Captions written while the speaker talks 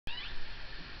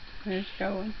It's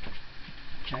going.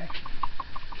 Okay.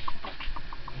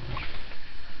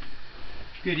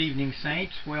 Good evening,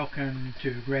 saints. Welcome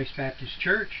to Grace Baptist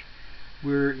Church.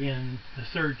 We're in the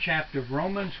 3rd chapter of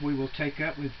Romans. We will take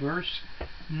up with verse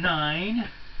 9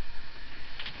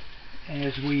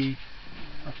 as we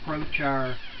approach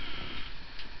our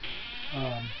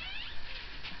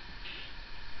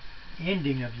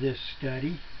ending of this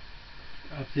study,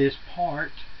 of this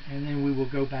part, and then we will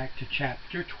go back to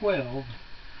chapter 12.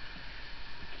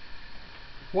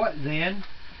 What then?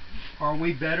 Are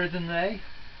we better than they?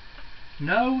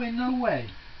 No, in no way.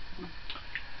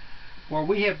 For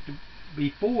we have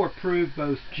before proved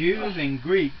both Jews and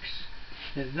Greeks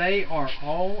that they are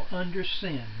all under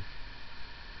sin.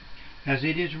 As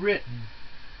it is written,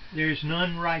 there is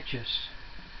none righteous,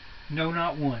 no,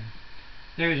 not one.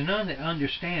 There is none that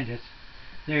understandeth,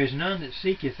 there is none that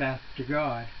seeketh after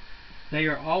God. They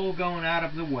are all gone out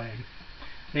of the way.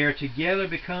 They are together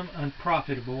become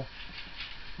unprofitable.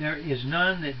 There is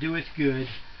none that doeth good,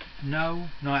 no,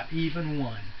 not even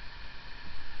one.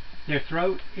 Their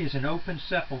throat is an open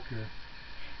sepulchre,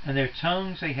 and their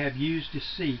tongues they have used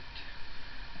deceit.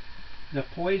 The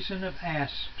poison of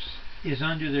asps is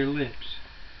under their lips,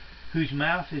 whose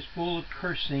mouth is full of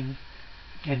cursing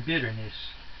and bitterness.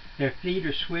 Their feet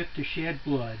are swift to shed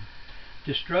blood.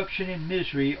 Destruction and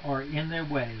misery are in their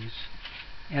ways,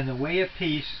 and the way of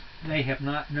peace they have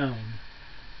not known.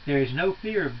 There is no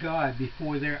fear of God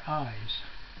before their eyes.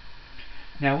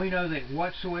 Now we know that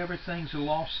whatsoever things the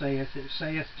law saith, it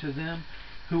saith to them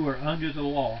who are under the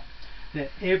law, that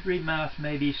every mouth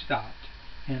may be stopped,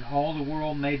 and all the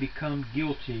world may become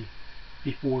guilty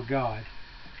before God.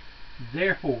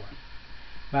 Therefore,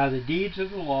 by the deeds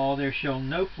of the law there shall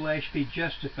no flesh be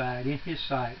justified in his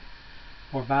sight,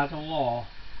 for by the law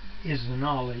is the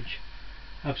knowledge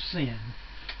of sin.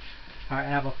 Our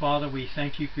Abba Father, we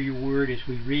thank you for your word. As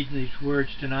we read these words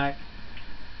tonight,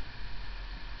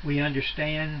 we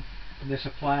understand this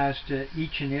applies to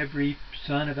each and every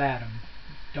son of Adam,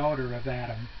 daughter of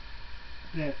Adam,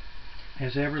 that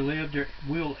has ever lived or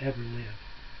will ever live.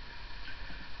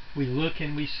 We look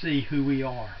and we see who we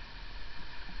are.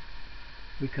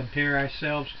 We compare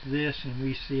ourselves to this and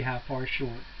we see how far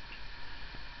short.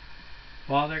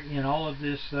 Father, in all of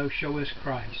this, though, show us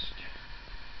Christ.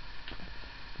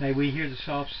 May we hear the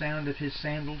soft sound of his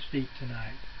sandals' feet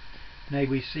tonight. May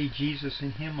we see Jesus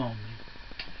in him only.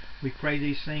 We pray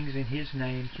these things in his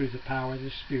name through the power of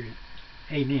the Spirit.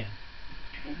 Amen.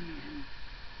 Amen.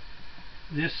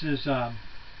 This is a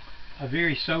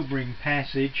very sobering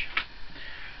passage,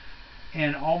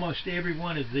 and almost every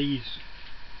one of these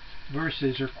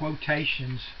verses are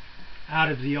quotations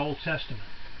out of the Old Testament.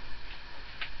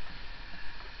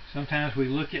 Sometimes we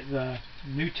look at the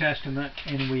New Testament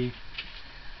and we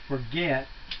forget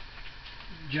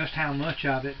just how much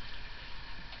of it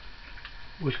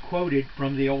was quoted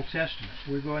from the Old Testament.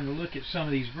 We're going to look at some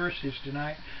of these verses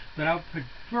tonight, but I would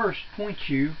first point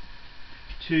you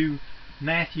to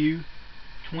Matthew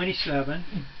 27,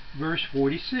 verse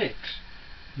 46.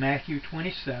 Matthew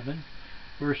 27,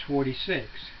 verse 46.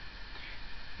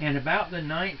 And about the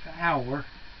 9th hour,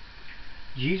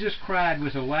 Jesus cried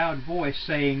with a loud voice,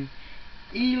 saying,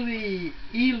 Eli,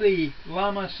 Eli,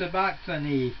 lama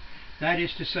sabachthani. That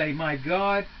is to say, my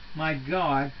God,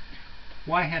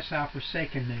 why hast thou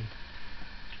forsaken me?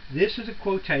 This is a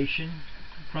quotation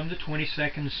from the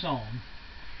 22nd Psalm.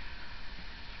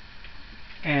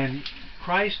 And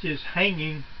Christ is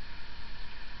hanging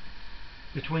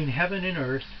between heaven and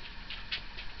earth,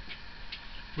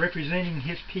 representing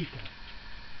his people.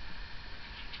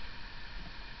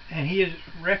 And he is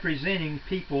representing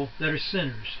people that are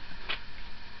sinners.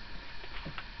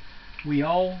 We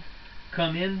all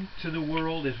come into the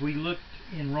world, as we looked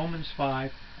in Romans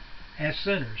 5, as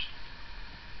sinners.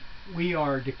 We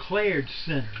are declared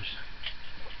sinners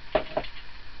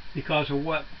because of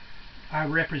what our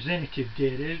representative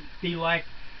did. It'd be like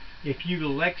if you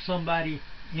elect somebody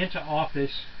into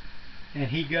office and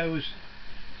he goes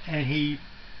and he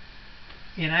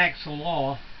enacts a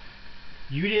law.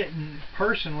 You didn't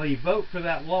personally vote for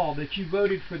that law, but you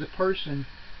voted for the person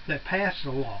that passed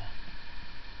the law.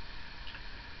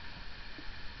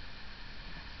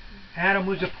 Adam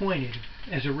was appointed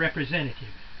as a representative.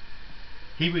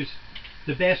 He was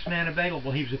the best man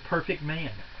available. He was a perfect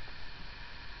man.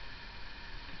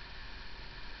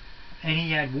 And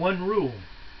he had one rule,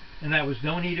 and that was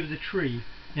don't eat of the tree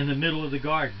in the middle of the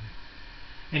garden.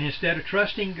 And instead of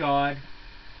trusting God,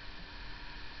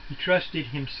 he trusted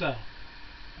himself,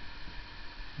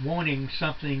 wanting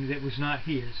something that was not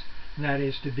his, and that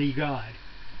is to be God.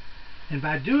 And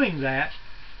by doing that,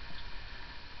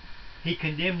 he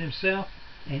condemned himself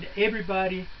and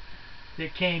everybody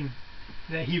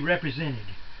that he represented.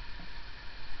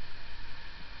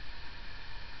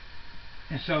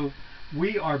 And so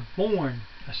we are born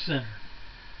a sinner.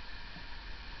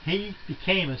 He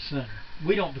became a sinner.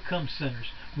 We don't become sinners.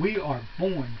 We are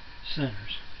born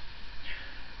sinners.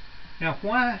 Now,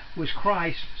 why was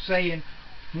Christ saying,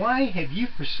 "Why have you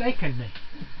forsaken me?"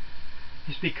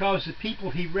 It's because the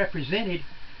people he represented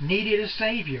needed a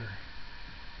Savior.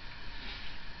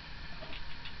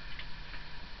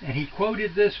 And he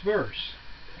quoted this verse.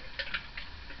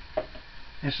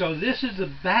 And so this is the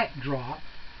backdrop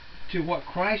to what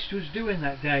Christ was doing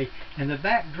that day, and the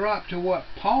backdrop to what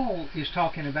Paul is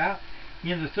talking about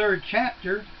in the 3rd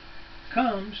chapter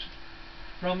comes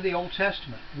from the Old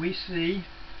Testament. We see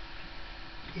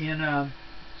in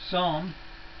Psalm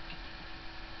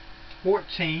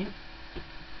 14,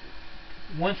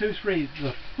 1 through 3,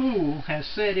 "The fool has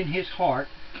said in his heart,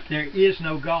 there is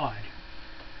no God.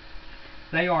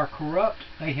 They are corrupt,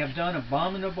 they have done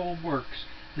abominable works.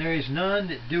 There is none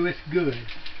that doeth good."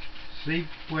 See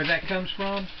where that comes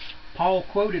from? Paul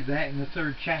quoted that in the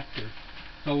 3rd chapter.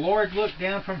 "The Lord looked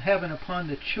down from heaven upon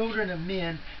the children of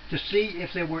men to see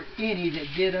if there were any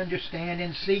that did understand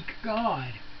and seek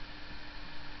God."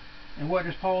 And what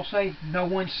does Paul say? No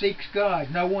one seeks God.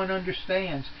 No one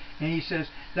understands. And he says,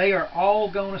 "They are all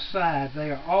gone aside. They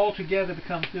are altogether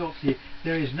become filthy.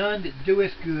 There is none that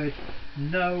doeth good.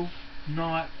 No,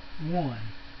 not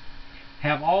one.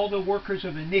 Have all the workers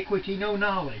of iniquity no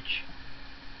knowledge?"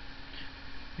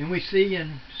 And we see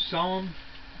in Psalm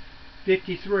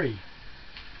 53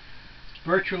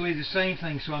 virtually the same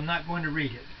thing, so I'm not going to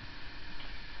read it.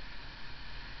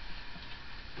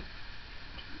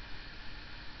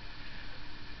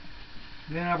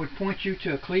 Then I would point you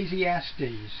to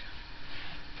Ecclesiastes.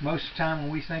 Most of the time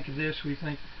when we think of this, we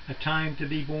think a time to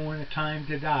be born, a time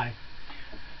to die.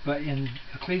 But in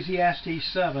Ecclesiastes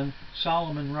 7,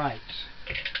 Solomon writes,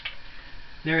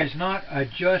 "There is not a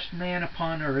just man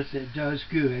upon earth that does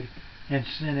good and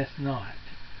sinneth not.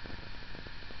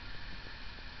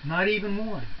 Not even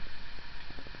one.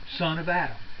 Son of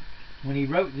Adam." When he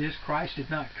wrote this, Christ did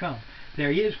not come.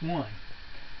 There is one.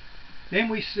 Then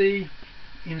we see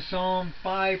in Psalm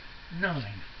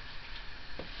 5:9,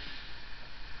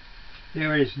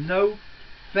 "There is no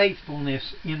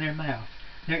faithfulness in their mouth.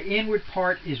 Their inward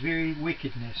part is very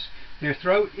wickedness. Their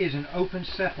throat is an open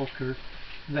sepulchre.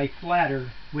 They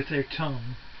flatter with their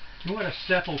tongue." You know what a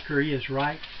sepulchre is,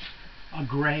 right? A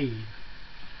grave.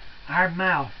 Our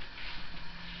mouth,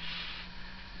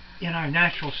 in our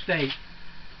natural state,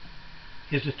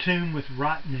 is a tomb with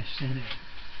rottenness in it.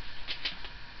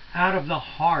 Out of the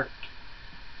heart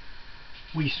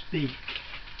we speak.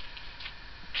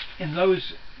 And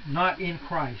those not in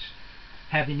Christ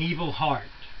have an evil heart.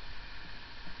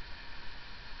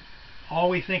 All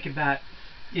we think about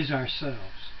is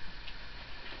ourselves.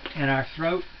 And our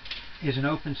throat is an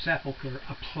open sepulchre,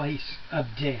 a place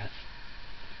of death.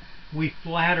 We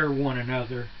flatter one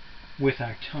another with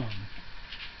our tongue.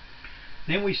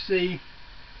 Then we see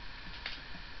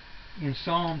in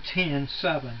Psalm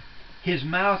 10:7, "His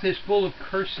mouth is full of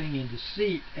cursing and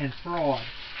deceit and fraud.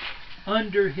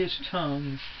 Under his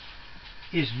tongue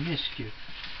is mischief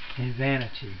and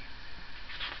vanity."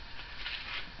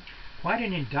 Quite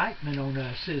an indictment on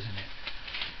us, isn't it?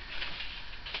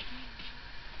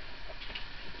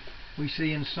 We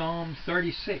see in Psalm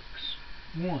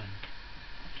 36:1,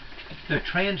 "The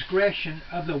transgression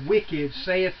of the wicked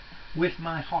saith with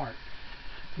my heart,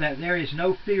 that there is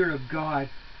no fear of God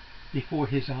before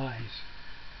his eyes."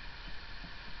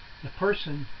 The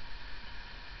person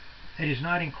that is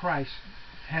not in Christ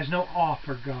has no awe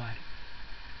for God,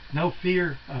 no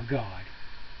fear of God.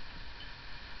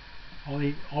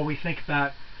 All we think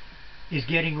about is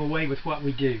getting away with what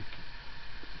we do.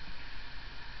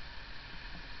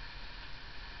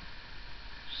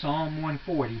 Psalm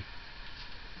 140,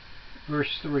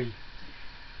 verse 3,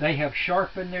 "They have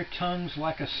sharpened their tongues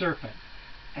like a serpent.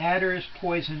 Adder's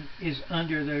poison is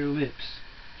under their lips.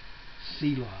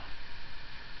 Selah."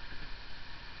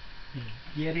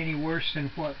 Get any worse than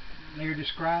what they're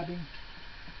describing?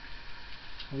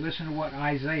 Well, listen to what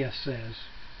Isaiah says.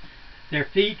 "Their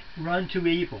feet run to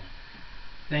evil.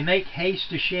 They make haste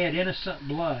to shed innocent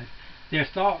blood. Their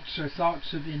thoughts are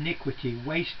thoughts of iniquity.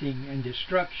 Wasting and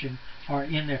destruction are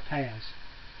in their paths.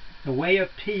 The way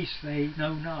of peace they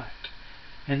know not,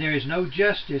 and there is no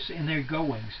justice in their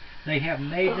goings. They have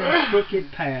made them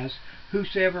crooked paths.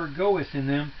 Whosoever goeth in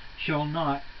them shall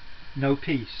not know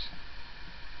peace."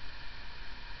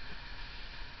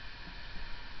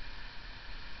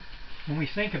 When we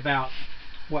think about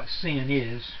what sin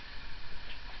is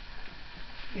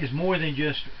more than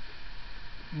just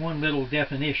one little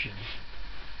definition.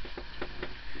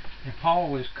 And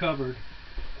Paul has covered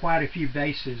quite a few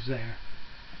bases there.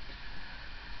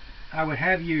 I would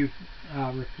have you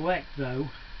reflect, though,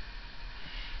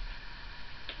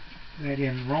 that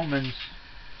in Romans,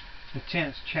 the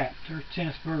 10th chapter,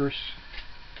 10th verse,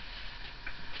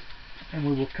 and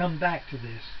we will come back to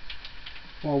this,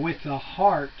 for with the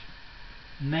heart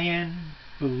man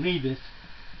believeth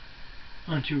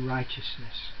unto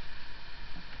righteousness.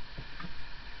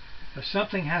 But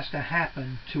something has to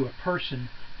happen to a person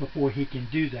before he can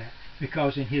do that,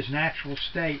 because in his natural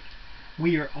state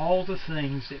we are all the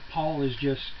things that Paul has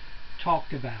just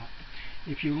talked about.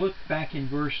 If you look back in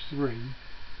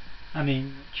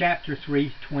chapter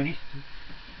 3, 20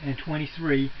 and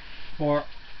 23, for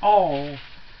all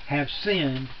have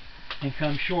sinned and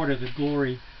come short of the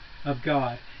glory of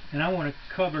God. And I want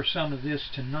to cover some of this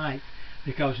tonight,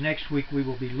 because next week we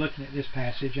will be looking at this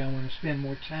passage. I want to spend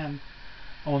more time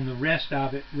on the rest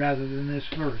of it rather than this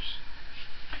verse.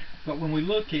 But when we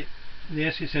look at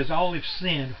this, it says all have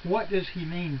sinned. What does he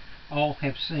mean, all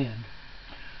have sinned?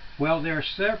 Well, there are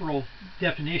several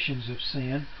definitions of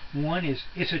sin. One is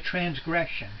it's a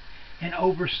transgression, an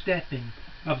overstepping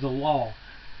of the law.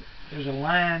 There's a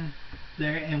line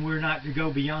there, and we're not to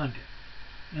go beyond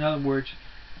it. In other words,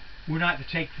 we're not to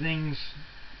take things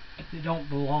that don't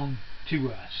belong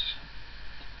to us.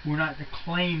 We're not to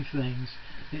claim things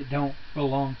that don't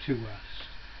belong to us.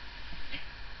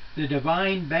 The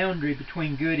divine boundary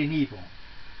between good and evil.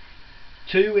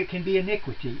 2, it can be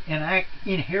iniquity, an act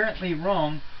inherently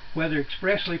wrong, whether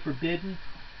expressly forbidden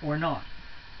or not.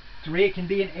 3, it can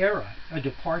be an error, a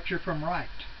departure from right.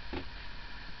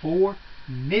 4,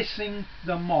 missing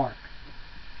the mark,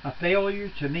 a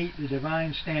failure to meet the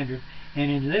divine standard.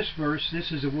 And in this verse,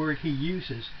 this is a word he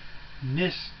uses,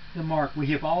 miss the mark. We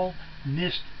have all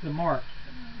missed the mark.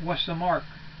 What's the mark?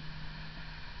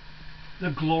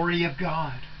 The glory of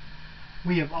God.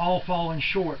 We have all fallen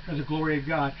short of the glory of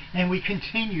God, and we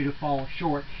continue to fall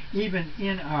short even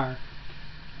in our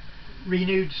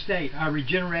renewed state, our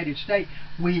regenerated state.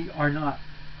 We are not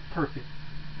perfect.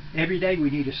 Every day we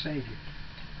need a Savior.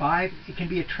 5, it can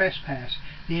be a trespass,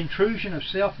 the intrusion of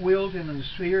self-willed into the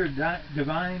sphere of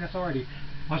divine authority.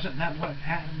 Wasn't that what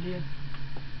Adam did?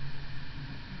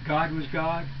 God was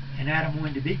God, and Adam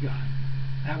wanted to be God.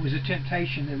 That was a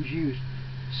temptation that was used.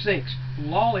 6,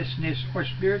 lawlessness or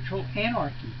spiritual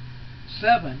anarchy.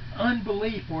 7,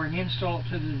 unbelief or an insult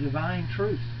to the divine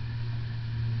truth.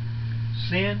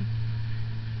 Sin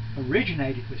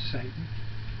originated with Satan,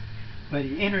 but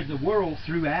it entered the world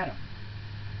through Adam.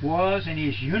 Was and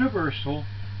is universal,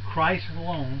 Christ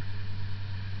alone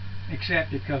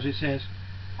accepted, because it says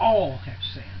all have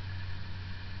sinned.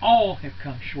 All have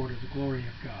come short of the glory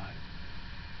of God.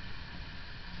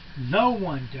 No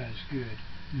one does good.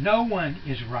 No one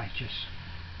is righteous.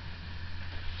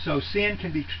 So sin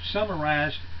can be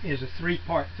summarized as a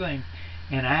 3-part thing.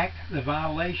 An act, the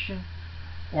violation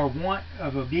or want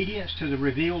of obedience to the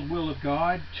revealed will of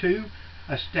God. 2,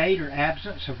 a state or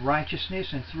absence of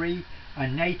righteousness. And 3, a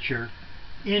nature,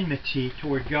 enmity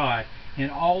toward God.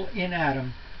 And all in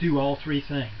Adam do all 3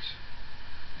 things.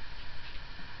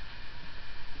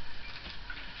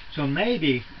 So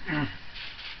maybe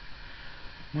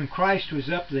when Christ was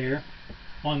up there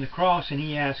on the cross and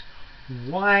he asked,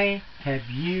 "Why have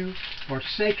you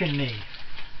forsaken me?"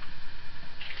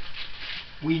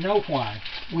 We know why.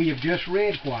 We have just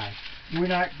read why. We're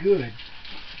not good.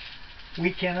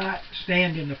 We cannot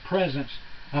stand in the presence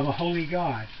of a holy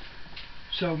God.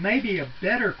 So maybe a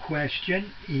better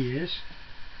question is,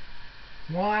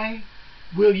 why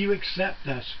will you accept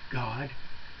us, God?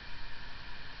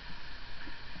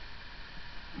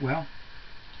 Well,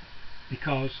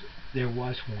 because there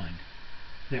was one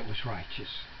that was righteous.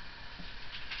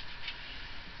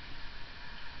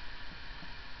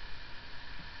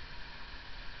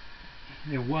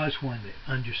 There was one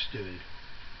that understood.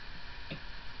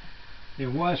 There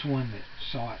was one that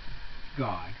sought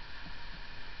God.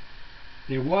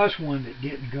 There was one that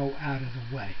didn't go out of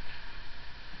the way.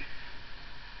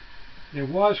 There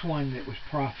was one that was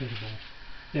profitable.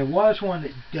 There was one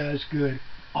that does good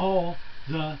all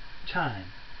the time.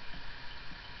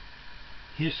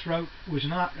 His throat was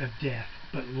not of death,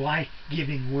 but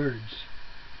life-giving words.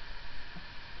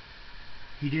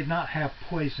 He did not have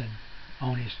poison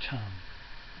on his tongue,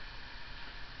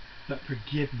 but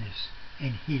forgiveness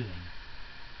and healing.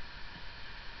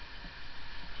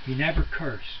 He never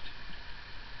cursed.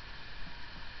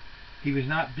 He was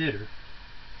not bitter.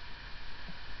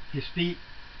 His feet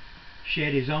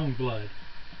shed his own blood,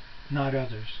 not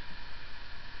others.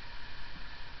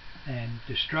 And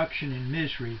destruction and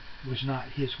misery was not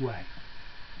his way.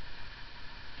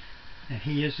 And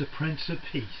He is the Prince of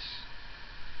Peace.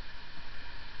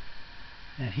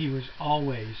 And He was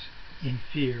always in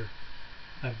fear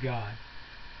of God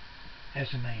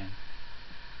as a man.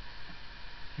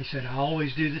 He said, I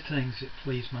always do the things that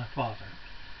please my Father.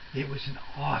 It was an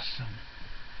awesome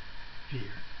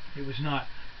fear. It was not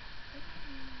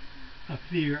a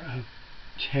fear of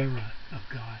terror of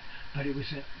God, but it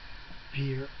was a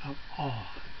fear of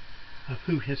awe of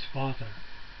who His Father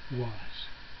was.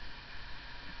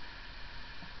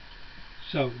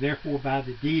 So, therefore, by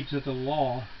the deeds of the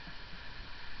law,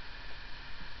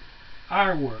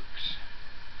 our works,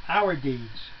 our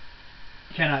deeds,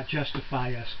 cannot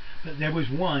justify us. But there was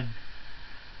one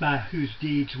by whose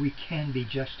deeds we can be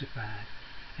justified,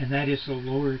 and that is the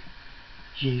Lord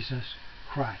Jesus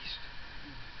Christ.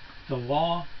 The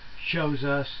law shows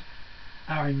us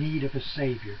our need of a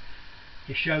Savior.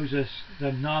 It shows us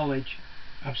the knowledge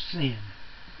of sin.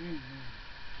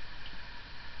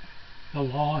 The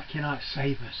law cannot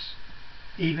save us.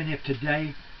 Even if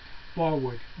today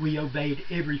forward we obeyed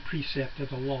every precept of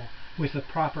the law with a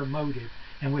proper motive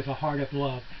and with a heart of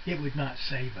love, it would not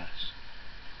save us,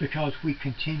 because we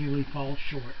continually fall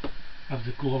short of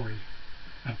the glory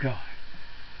of God.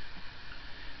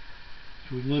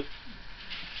 So we look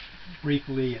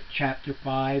briefly at chapter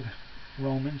 5,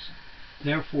 Romans.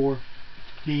 Therefore,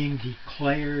 being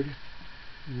declared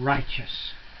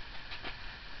righteous.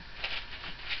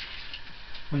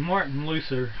 When Martin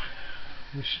Luther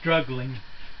was struggling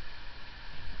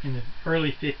in the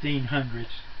early 1500s,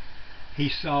 he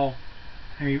saw,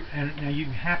 and now you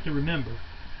have to remember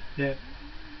that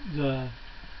the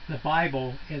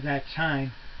Bible at that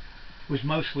time was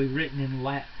mostly written in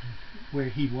Latin where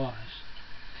he was,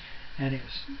 and it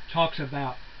talks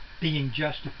about being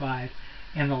justified,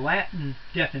 and the Latin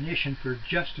definition for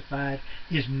justified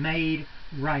is made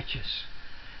righteous.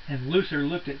 And Luther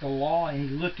looked at the law, and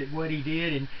he looked at what he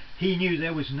did, and he knew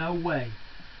there was no way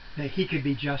that he could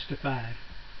be justified.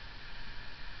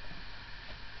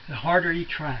 The harder he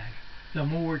tried, the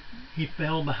more he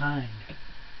fell behind.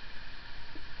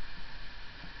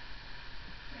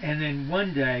 And then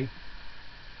one day,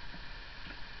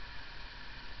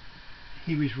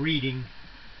 he was reading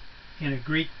in a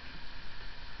Greek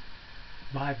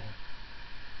Bible,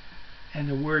 and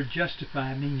the word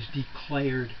justify means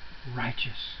declared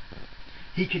righteous.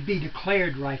 He could be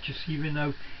declared righteous even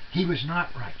though he was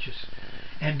not righteous.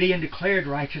 And being declared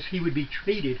righteous, he would be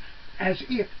treated as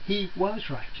if he was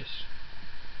righteous,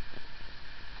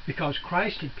 because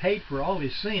Christ had paid for all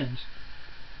his sins,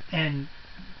 and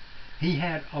he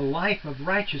had a life of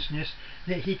righteousness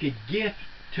that he could give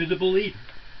to the believer.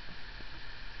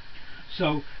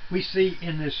 So we see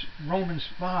in this Romans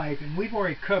 5, and we've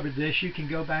already covered this, you can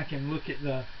go back and look at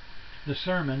the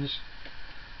sermons.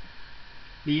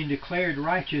 Being declared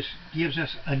righteous gives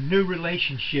us a new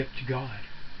relationship to God.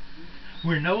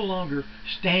 We're no longer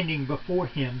standing before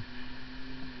Him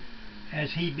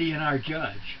as He being our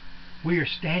judge. We are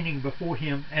standing before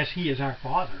Him as He is our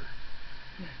Father.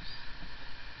 Yes.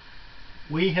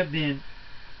 We have been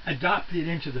adopted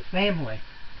into the family.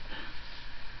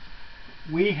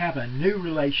 We have a new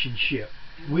relationship.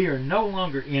 We are no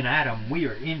longer in Adam. We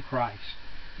are in Christ,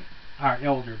 our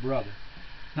elder brother.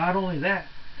 Not only that,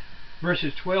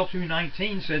 verses 12 through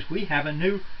 19 says we have a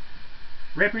new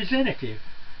representative.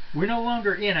 We're no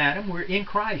longer in Adam. We're in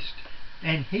Christ.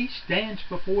 And He stands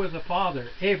before the Father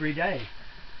every day,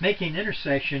 making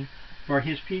intercession for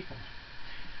His people.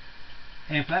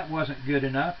 And if that wasn't good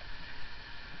enough,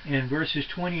 in verses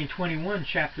 20 and 21,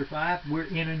 chapter 5, we're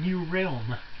in a new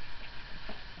realm,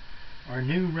 or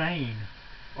new reign,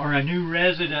 or a new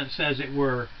residence, as it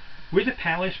were. We're the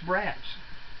palace brats.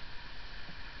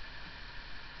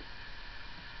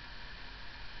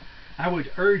 I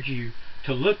would urge you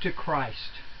to look to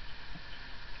Christ.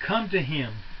 Come to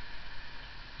Him.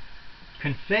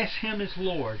 Confess Him as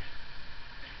Lord.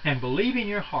 And believe in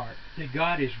your heart that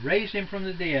God has raised Him from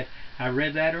the dead. I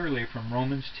read that earlier from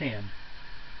Romans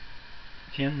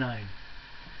 10:9.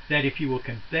 That if you will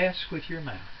confess with your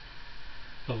mouth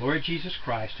the Lord Jesus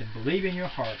Christ and believe in your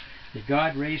heart that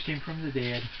God raised Him from the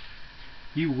dead,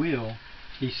 you will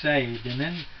be saved. And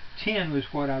then 10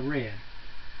 was what I read.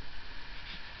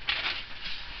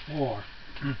 Or,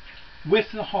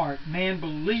 with the heart man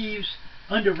believes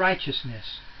unto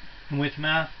righteousness, and with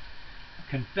mouth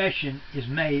confession is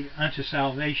made unto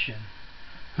salvation.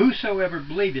 Whosoever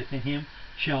believeth in Him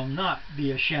shall not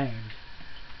be ashamed.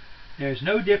 There is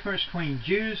no difference between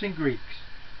Jews and Greeks,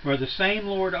 for the same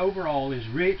Lord over all is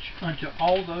rich unto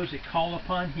all those that call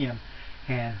upon Him.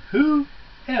 And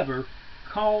whoever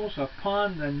calls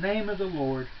upon the name of the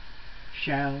Lord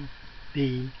shall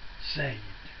be saved.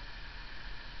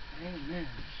 Amen.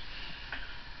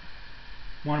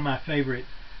 One of my favorite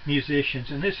musicians,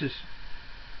 and this is,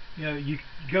 you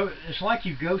go. It's like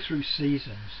you go through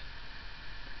seasons.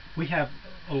 We have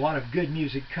a lot of good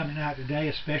music coming out today,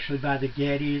 especially by the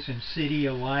Gettys and City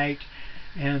of Light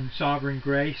and Sovereign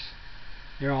Grace.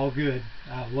 They're all good.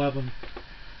 I love them.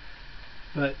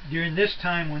 But during this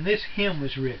time when this hymn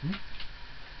was written,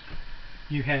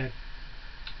 you had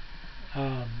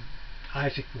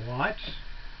Isaac Watts,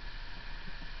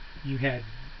 you had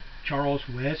Charles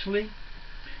Wesley.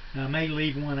 Now I may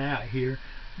leave one out here,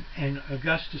 and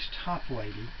Augustus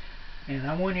Toplady. And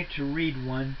I wanted to read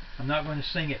one. I'm not going to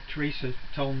sing it. Teresa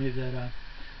told me that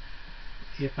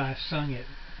if I sung it,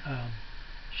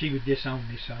 she would disown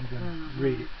me, so I'm going to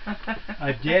read it.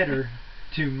 A debtor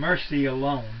to mercy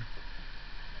alone,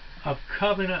 of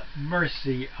covenant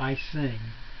mercy I sing,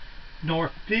 nor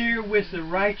fear with the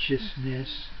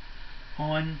righteousness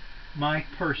on my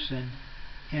person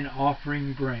in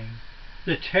offering bring.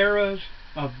 The terrors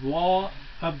of law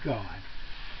of God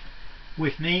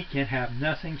with me can have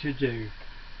nothing to do.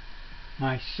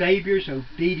 My Savior's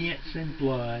obedience and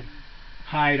blood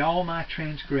hide all my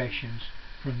transgressions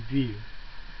from view.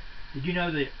 Did you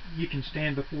know that you can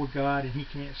stand before God and He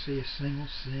can't see a single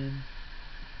sin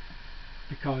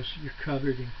because you're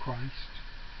covered in Christ?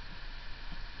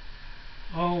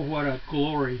 Oh, what a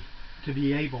glory to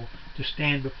be able to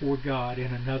stand before God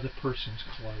in another person's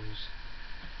clothes.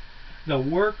 The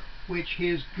work which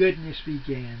His goodness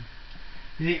began,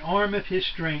 the arm of His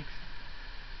strength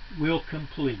will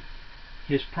complete.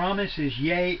 His promise is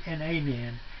yea and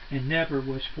amen, and never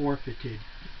was forfeited,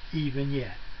 even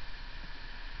yet.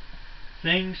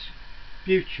 Things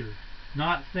future,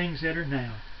 not things that are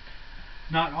now,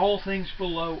 not all things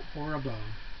below or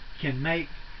above, can make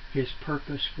His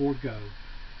purpose forego,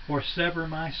 or sever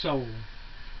my soul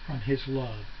from His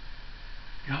love.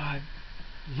 God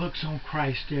looks on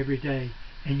Christ every day,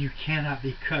 and you cannot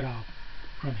be cut off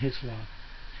from His love.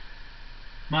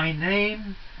 My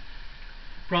name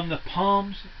from the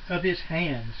palms of His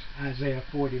hands, Isaiah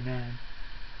 49.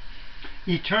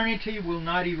 Eternity will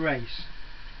not erase.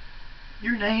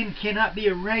 Your name cannot be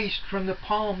erased from the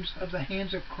palms of the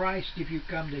hands of Christ if you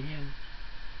come to Him.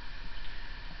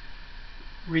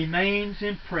 Remains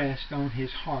impressed on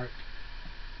His heart.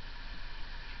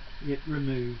 It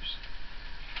removes.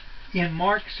 In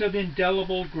marks of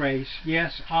indelible grace,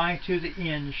 yes, I to the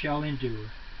end shall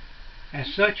endure.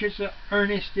 As such as the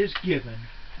earnest is given,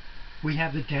 we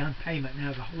have the down payment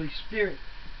now, the Holy Spirit.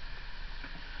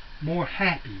 More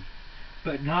happy,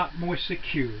 but not more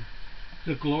secure,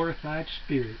 the glorified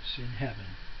spirits in heaven.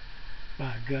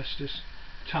 By Augustus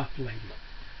Toplady.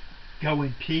 Go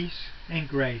in peace and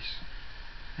grace,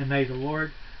 and may the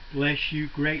Lord bless you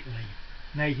greatly.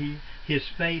 May His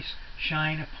face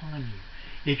shine upon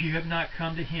you. If you have not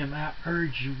come to Him, I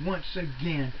urge you once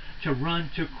again to run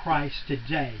to Christ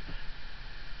today.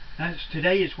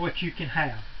 Today is what you can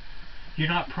have. You're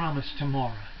not promised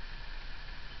tomorrow.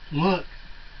 Look,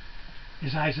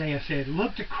 as Isaiah said,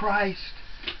 look to Christ,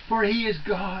 for He is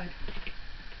God.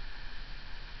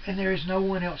 And there is no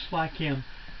one else like Him,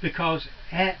 because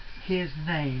at His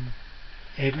name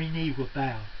every knee will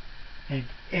bow and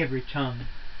every tongue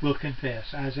will confess.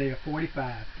 Isaiah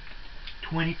 45,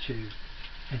 22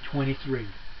 and 23.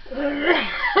 Amen.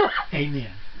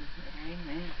 Amen.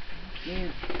 Thank you.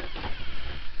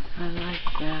 I like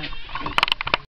that.